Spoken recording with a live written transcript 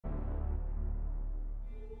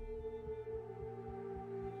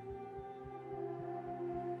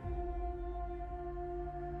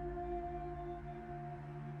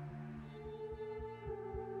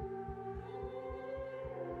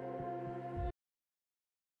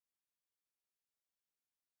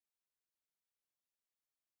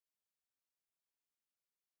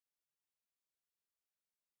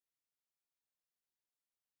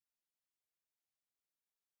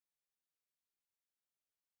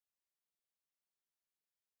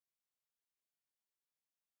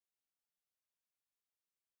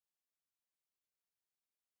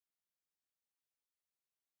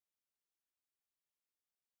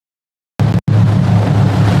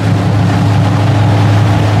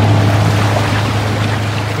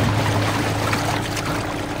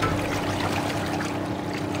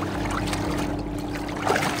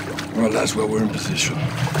Laswell, we're in position.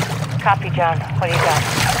 Copy, John. What do you got?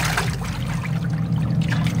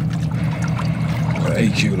 We're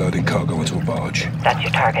AQ loading cargo into a barge. That's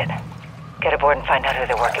your target. Get aboard and find out who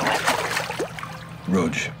they're working with.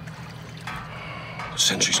 Rog.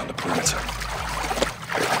 Sentries on the perimeter.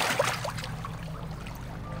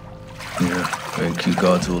 Yeah, AQ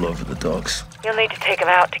guards all over the docks. You'll need to take them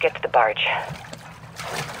out to get to the barge.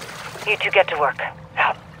 You two get to work.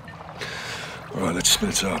 Out. All right, let's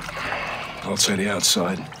split up. I'll take the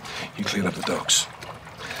outside. You clean up the docks.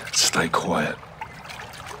 Stay quiet.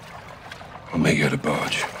 I'll meet you at the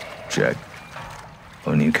barge. Check.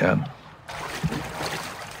 On you, Cab.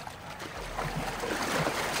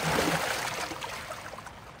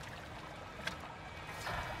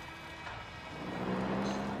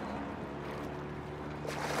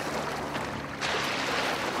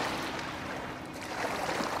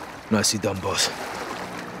 Nicely done, boss.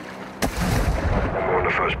 We're on the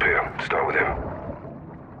first pier. Start with him.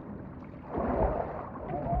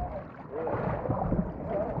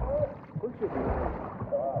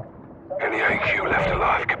 Any AQ left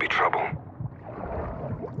alive could be trouble.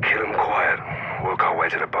 Kill him quiet. Work our way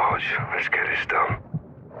to the barge. Let's get this done.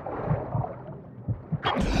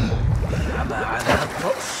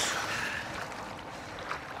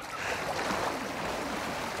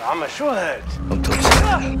 عم شو هاد؟ I'm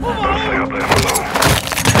top. Don't stay up there for long.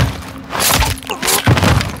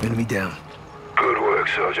 Enemy down. Good work,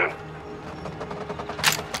 Sergeant.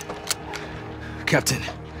 Captain,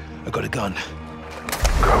 I got a gun.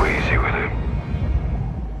 Go easy with him.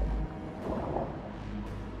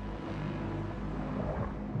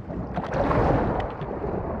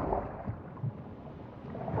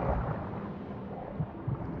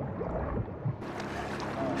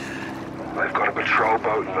 They've got a patrol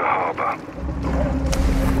boat in the harbor.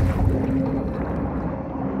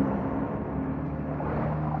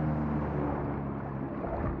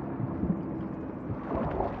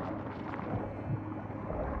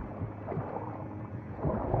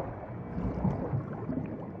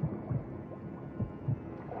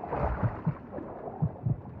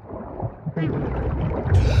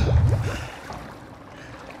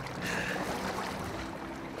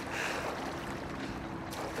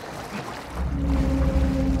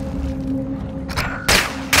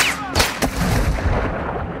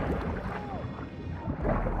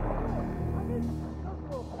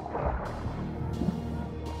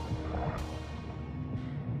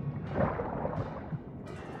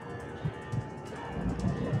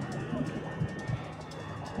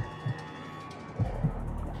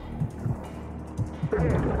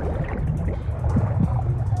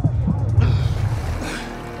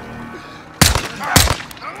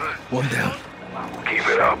 One down. Keep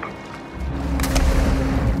it up.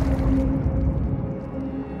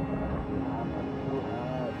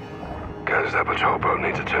 Guys, that patrol boat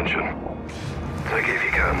needs attention. Take it if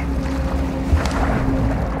you can.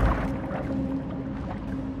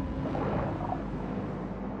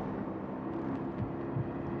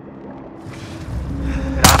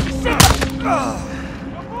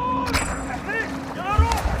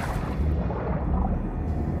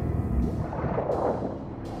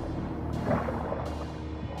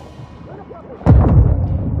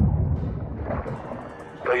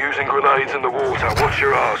 They're using grenades in the water. Watch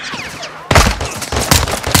your ass.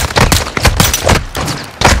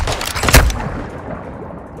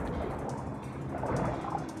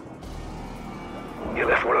 You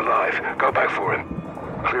left one alive. Go back for him.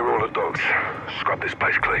 Clear all the dogs. Scrub this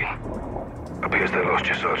place clean. Appears they lost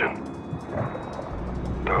you, Sergeant.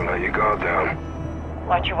 Don't let your guard down.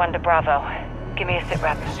 Watch your 1 to Bravo. Give me a sit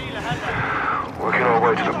rep. Working our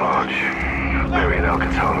way to the barge. Burying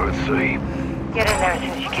Alcatala at sea. Get in there as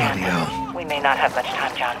soon as you can. Bloody hell. We may not have much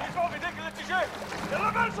time, John.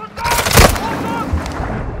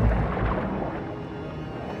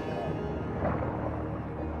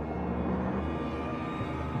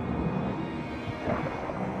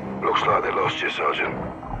 Looks like they lost you, Sergeant.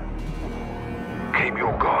 Keep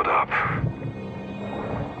your guard up.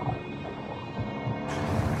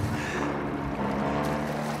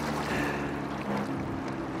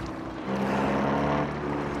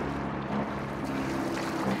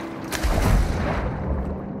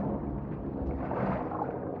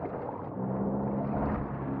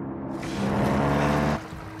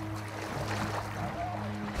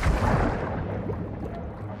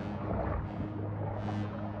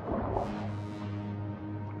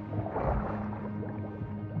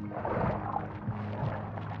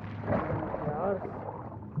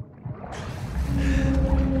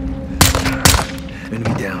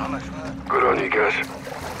 Enemy down. Good on you, guys.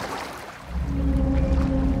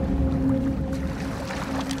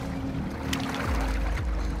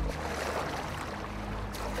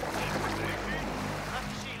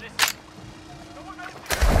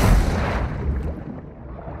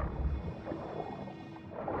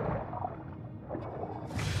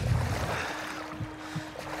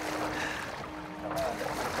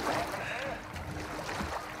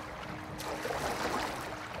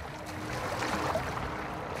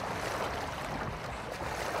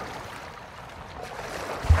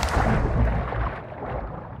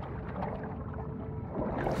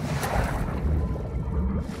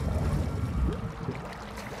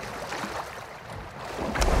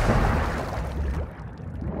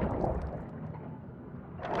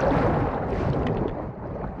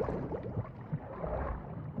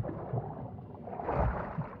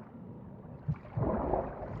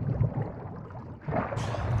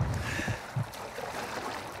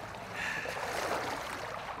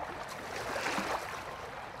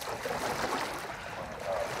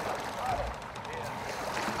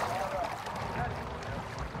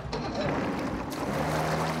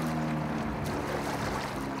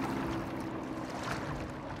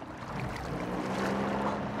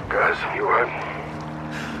 Guys, you alright?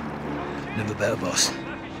 Never better, boss.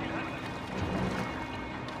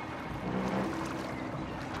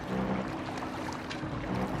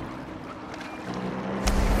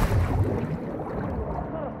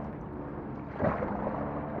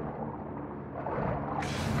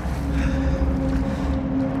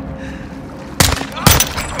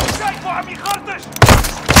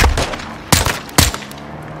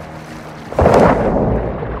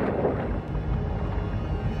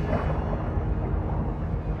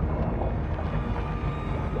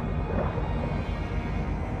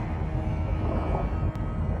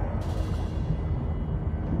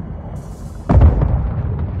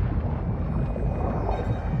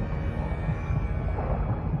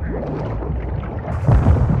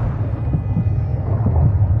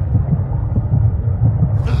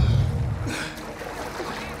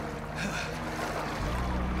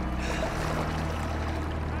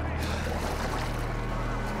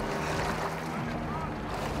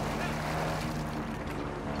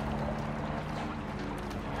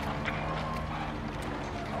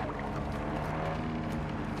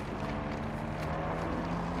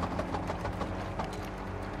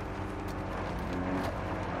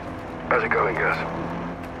 How's it going, Gus?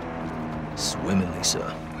 Swimmingly,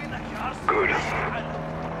 sir. Good.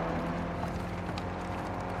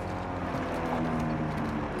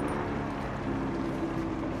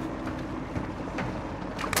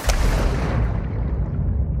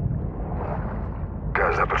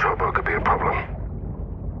 Guys, that patrol boat could be a problem.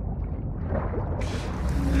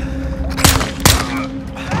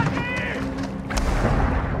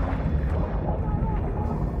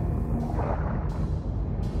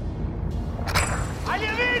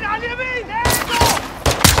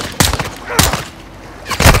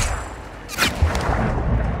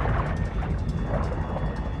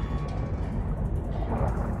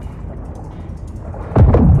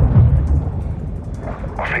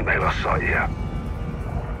 I think they lost sight here.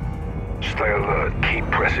 Stay alert, keep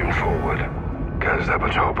pressing forward. Guys, that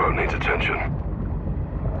patrol boat needs attention.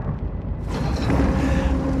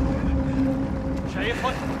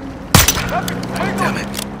 Damn it.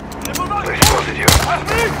 They spotted you.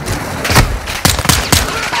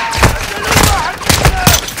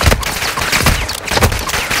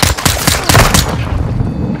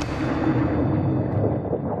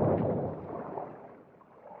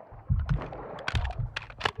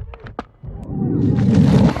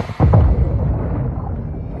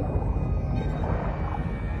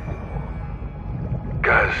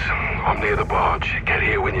 Guys, I'm near the barge. Get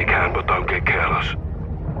here when you can, but don't get careless.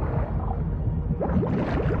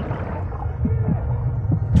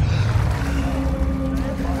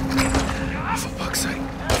 For fuck's sake.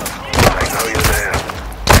 They know you're there.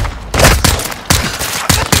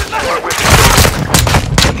 Right with you.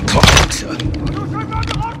 Any clockwork, sir.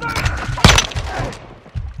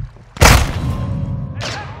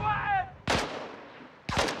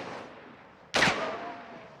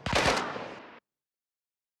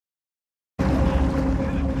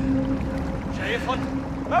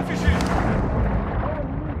 ما في شيء.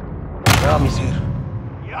 نعم يصير.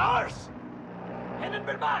 يا أرس هنن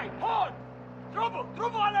بالماء هون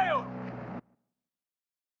اضربوا عليهم.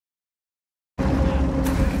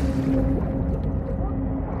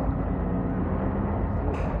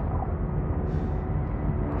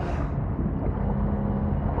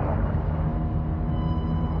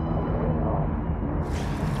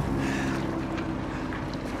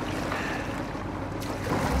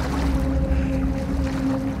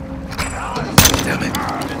 Damn it.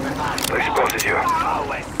 They spotted you.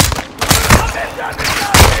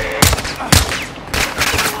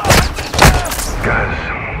 Guys,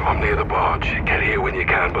 I'm near the barge. Get here when you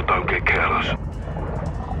can, but don't get careless.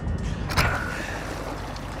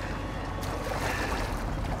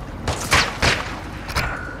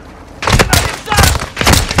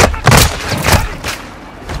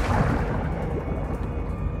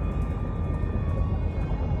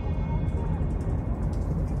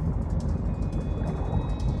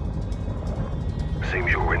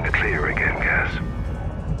 Seems you're in the clear again, Gaz.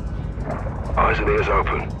 Eyes and ears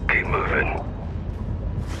open. Keep moving.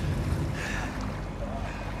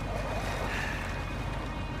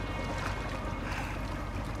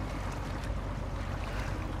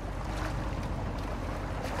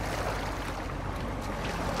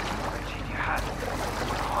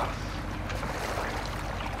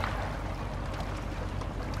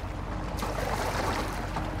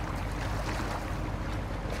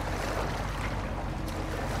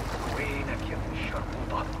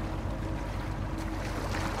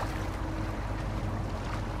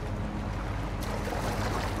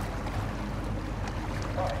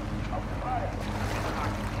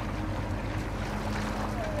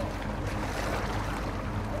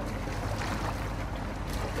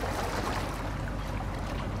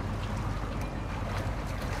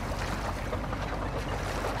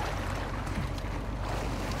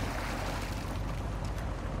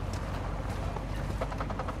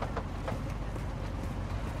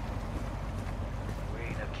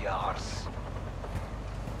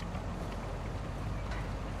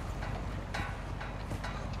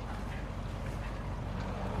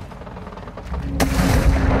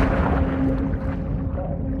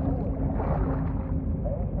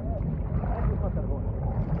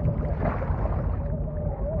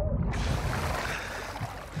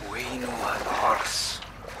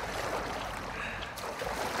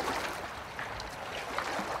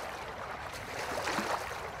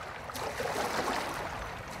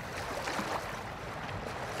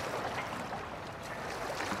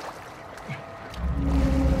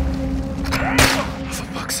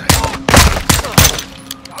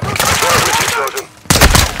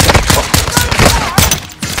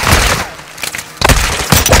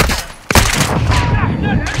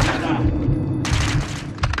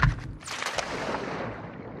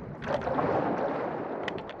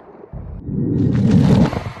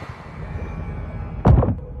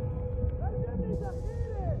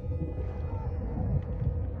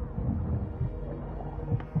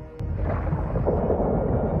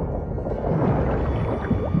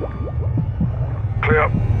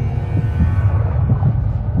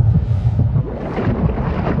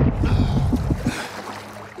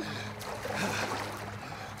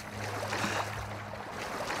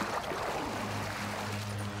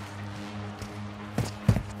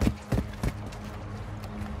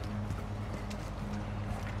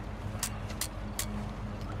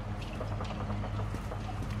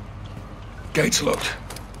 Gates locked.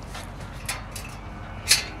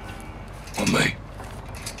 On me.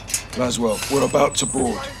 Laswell, we're about to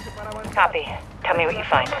board. Copy. Tell me what you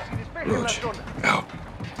find. Roach, out.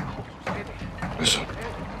 Listen.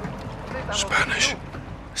 Spanish.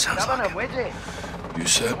 Sounds like it. You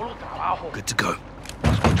said? Good to go.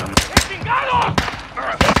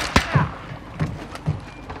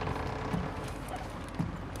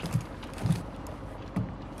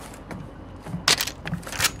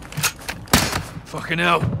 Fucking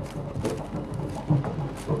hell.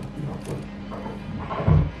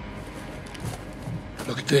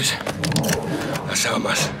 Look at this. That's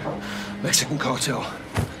Almas. Mexican cartel.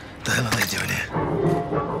 What the hell are they doing here?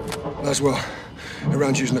 Laswell,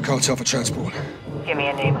 around using the cartel for transport. Give me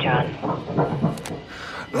a name, John.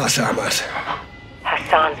 Las Almas.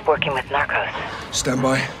 Hassan's working with narcos. Stand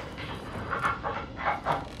by.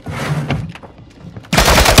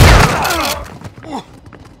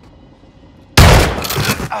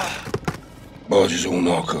 Barge is all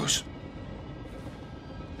narcos.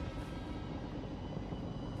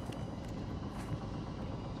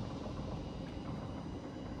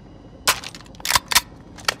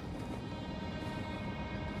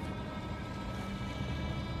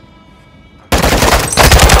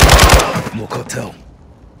 More cartel.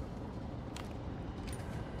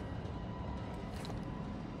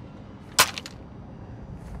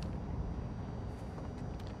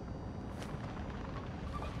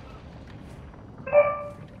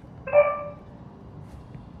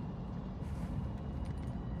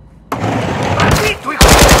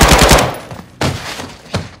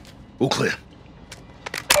 All clear.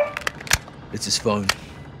 It's his phone.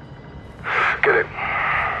 Get it.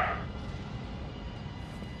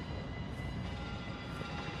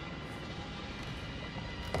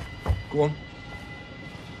 Go on.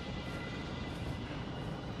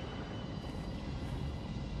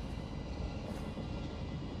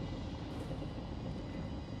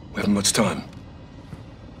 We haven't much time.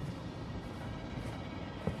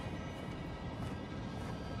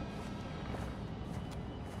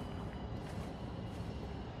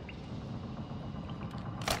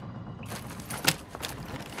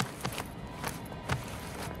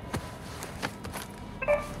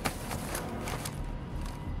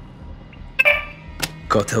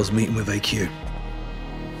 Cartel's meeting with AQ.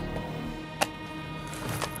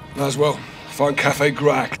 Laswell, find Cafe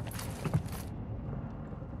Grac.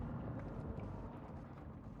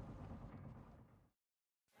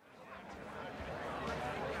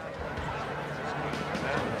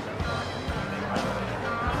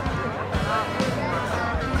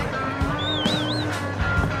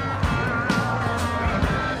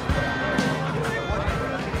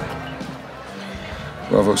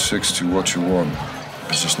 Bravo 6 to what you want.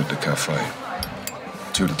 Position at the cafe.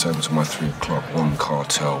 2 of the tables at my 3 o'clock. 1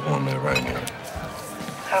 cartel, 1 Iranian.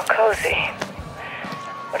 How cozy.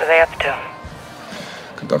 What are they up to?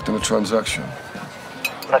 Conducting a transaction.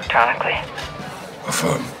 Electronically.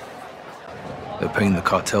 Affirm. They're paying the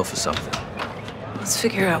cartel for something. Let's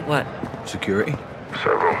figure out what. Security?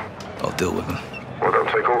 Several. I'll deal with them. Well, don't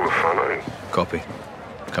take all the fun, eh? Copy.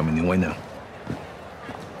 Coming your way now.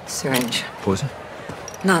 Syringe. Poison?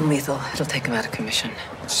 Non-lethal. It'll take him out of commission.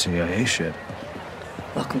 CIA shit.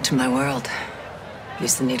 Welcome to my world.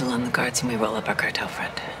 Use the needle on the guards and we roll up our cartel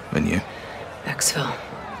friend. And you? Exfil.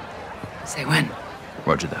 Say when.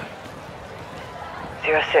 Roger that.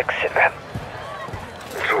 06, sit rep.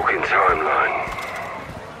 Talking timeline.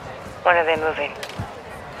 When are they moving?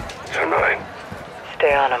 Tonight.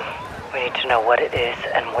 Stay on them. We need to know what it is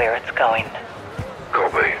and where it's going.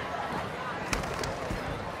 Copy.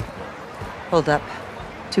 Hold up.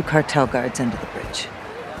 2 cartel guards under the bridge.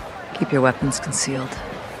 Keep your weapons concealed.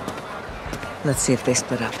 Let's see if they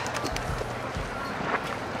split up.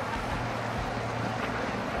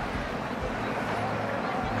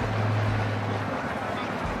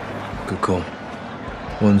 Good call.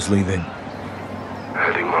 One's leaving.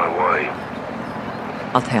 Heading my way.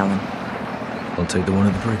 I'll tail him. I'll take the one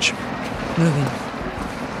at the bridge. Moving.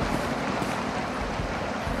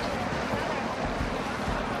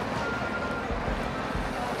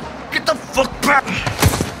 Get the fuck back!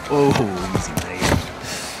 Oh, easy, mate.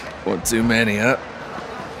 One too many, huh?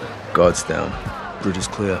 Guards down. Bridge is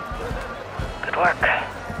clear. Good work.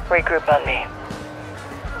 Regroup on me.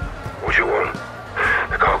 What you want?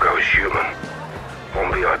 The cargo is human.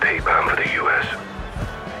 One VIP bound for the US.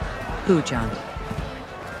 Who, John?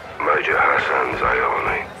 Major Hassan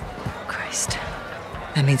Zayani. Christ.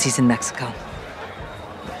 That means he's in Mexico.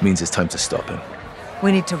 Means it's time to stop him.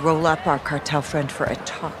 We need to roll up our cartel friend for a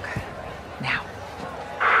talk. Now.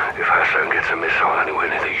 If Hassan gets a missile anywhere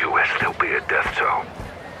near the US, there'll be a death toll.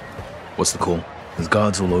 What's the call? There's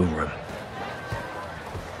guards all over him.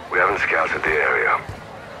 We haven't scouted the area.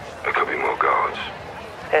 There could be more guards.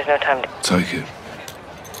 There's no time to... Take it.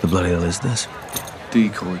 The bloody hell is this?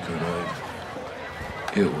 Decoy grenade.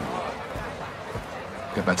 It will work.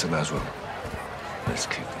 Get back to Laswell. Let's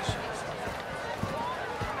keep this.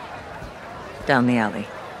 Down the alley.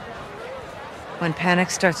 When panic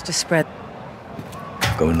starts to spread...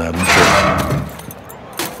 Going loud and clear.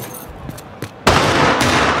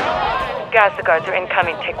 Guys, the guards are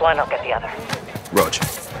incoming. Take one, I'll get the other. Roger.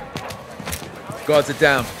 Guards are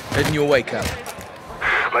down. Heading your way, Cap.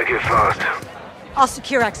 Make it fast. I'll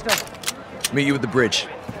secure Exfil. Meet you at the bridge.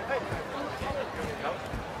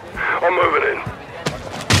 I'm moving in.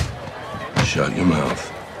 Shut your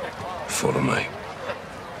mouth. Follow me.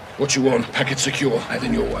 What you want? Packet secure.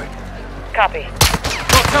 Heading your way. Copy.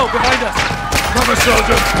 Cartel behind us! Cover,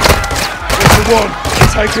 Sergeant! What you want?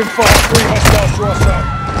 Taking fire. 3 hostiles to our south.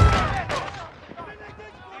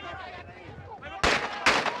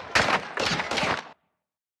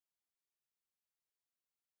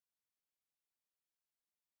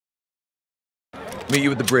 Meet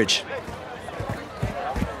you at the bridge.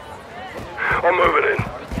 I'm moving in.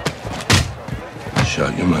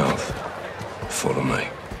 Shut your mouth. Follow me.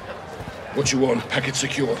 What you want? Packet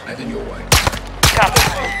secure. Heading your way. Copy.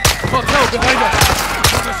 Cartel behind us!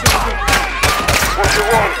 Cover, Sergeant! What you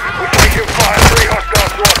want? We're taking fire. 3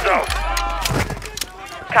 hostiles to our south.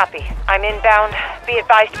 Copy. I'm inbound. Be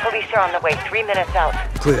advised, police are on the way. 3 minutes out.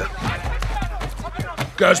 Clear.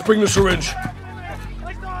 Guys, bring the syringe.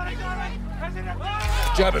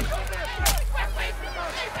 Jab him.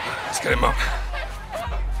 Let's get him up.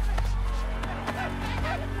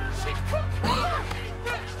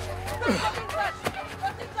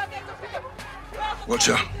 Watch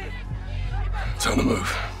out. Time to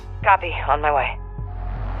move. Copy. On my way.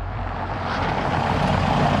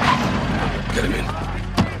 Get him in.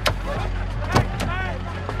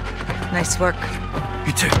 Nice work.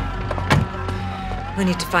 You too. We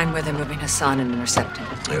need to find where they're moving Hassan and intercept him.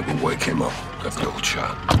 Yeah, we'll wake him up. Have a little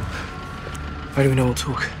chat. How do we know we'll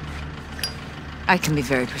talk? I can be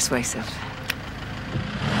very persuasive.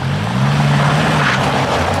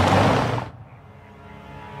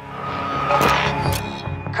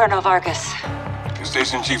 Colonel Vargas.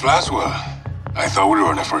 Station Chief Laswell. I thought we were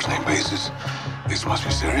on a first-name basis. This must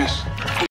be serious.